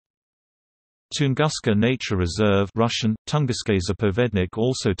Tunguska Nature Reserve Russian, Tunguska Zapovednik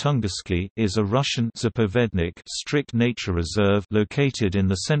also Tungusky, is a Russian Zapovednik strict nature reserve located in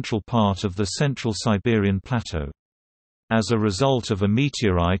the central part of the Central Siberian Plateau. As a result of a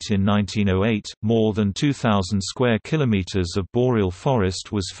meteorite in 1908, more than 2,000 square kilometers of boreal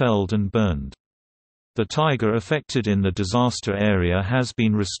forest was felled and burned. The taiga affected in the disaster area has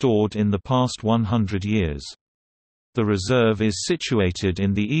been restored in the past 100 years. The reserve is situated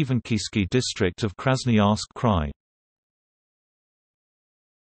in the Ivankivsky district of Krasnoyarsk Krai.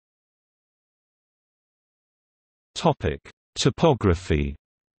 Topography.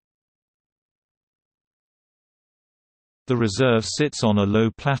 The reserve sits on a low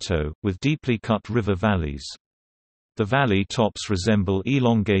plateau, with deeply cut river valleys. The valley tops resemble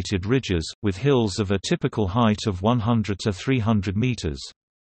elongated ridges, with hills of a typical height of 100 to 300 meters.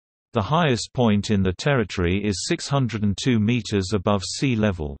 The highest point in the territory is 602 meters above sea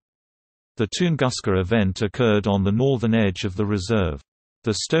level. The Tunguska event occurred on the northern edge of the reserve.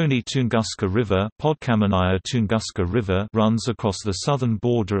 The stony Tunguska River, Tunguska River runs across the southern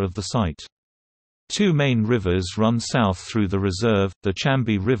border of the site. Two main rivers run south through the reserve, the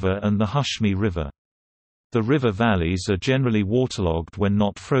Chamby River and the Hushmy River. The river valleys are generally waterlogged when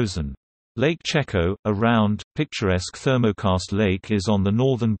not frozen. Lake Cheko, a round, picturesque thermokarst lake, is on the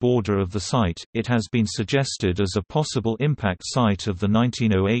northern border of the site. It has been suggested as a possible impact site of the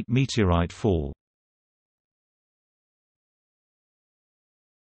 1908 meteorite fall.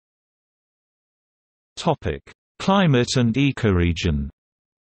 Topic: Climate and ecoregion.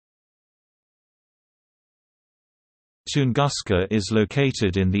 Tunguska is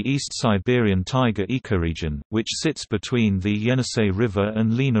located in the East Siberian taiga ecoregion, which sits between the Yenisei River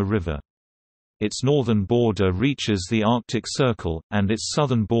and Lena River. Its northern border reaches the Arctic Circle, and its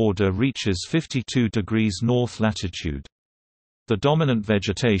southern border reaches 52 degrees north latitude. The dominant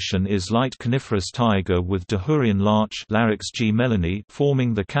vegetation is light coniferous taiga with Dahurian larch Larix G. melani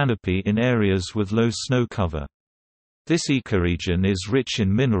forming the canopy in areas with low snow cover. This ecoregion is rich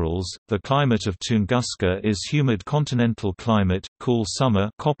in minerals. The climate of Tunguska is humid continental climate, cool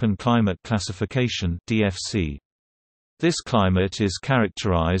summer Köppen climate classification (DFC). This climate is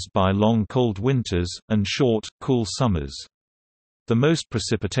characterized by long cold winters, and short, cool summers. The most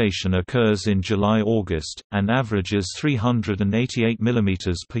precipitation occurs in July–August, and averages 388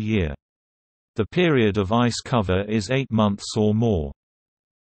 mm per year. The period of ice cover is 8 months or more.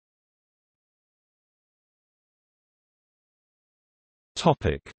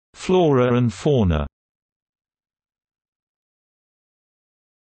 Flora and fauna.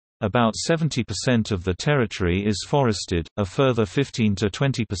 About 70% of the territory is forested, a further 15 to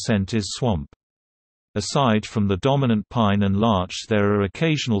 20% is swamp. Aside from the dominant pine and larch, there are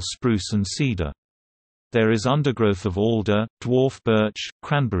occasional spruce and cedar. There is undergrowth of alder, dwarf birch,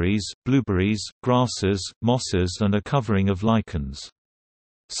 cranberries, blueberries, grasses, mosses and a covering of lichens.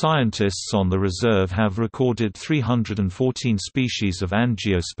 Scientists on the reserve have recorded 314 species of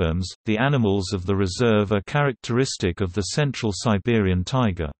angiosperms. The animals of the reserve are characteristic of the central Siberian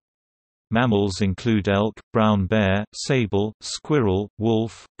taiga. Mammals include elk, brown bear, sable, squirrel,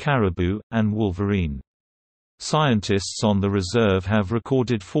 wolf, caribou, and wolverine. Scientists on the reserve have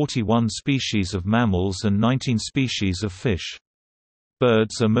recorded 41 species of mammals and 19 species of fish.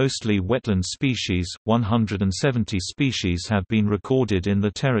 Birds are mostly wetland species. 170 species have been recorded in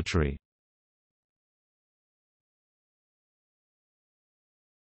the territory.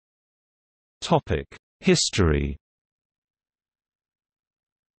 Topic: History.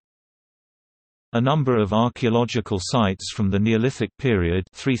 A number of archaeological sites from the Neolithic period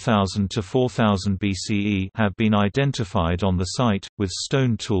 3000 to 4000 BCE have been identified on the site, with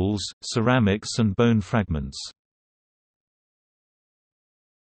stone tools, ceramics and bone fragments.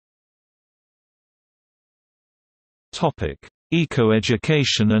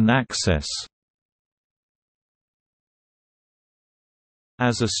 Ecoeducation and access.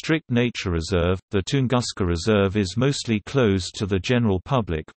 As a strict nature reserve, the Tunguska Reserve is mostly closed to the general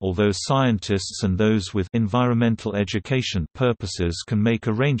public, although scientists and those with environmental education purposes can make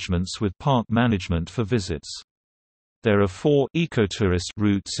arrangements with park management for visits. There are 4 ecotourist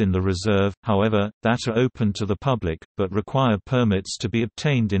routes in the reserve, however, that are open to the public, but require permits to be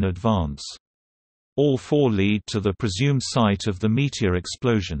obtained in advance. All 4 lead to the presumed site of the meteor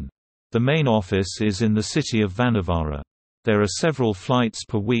explosion. The main office is in the city of Vanavara. There are several flights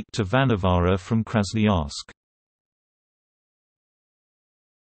per week to Vanavara from Krasnoyarsk.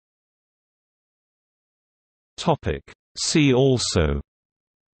 See also: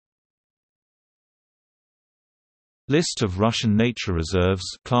 List of Russian nature reserves,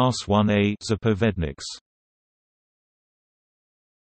 Class 1A Zapovedniks.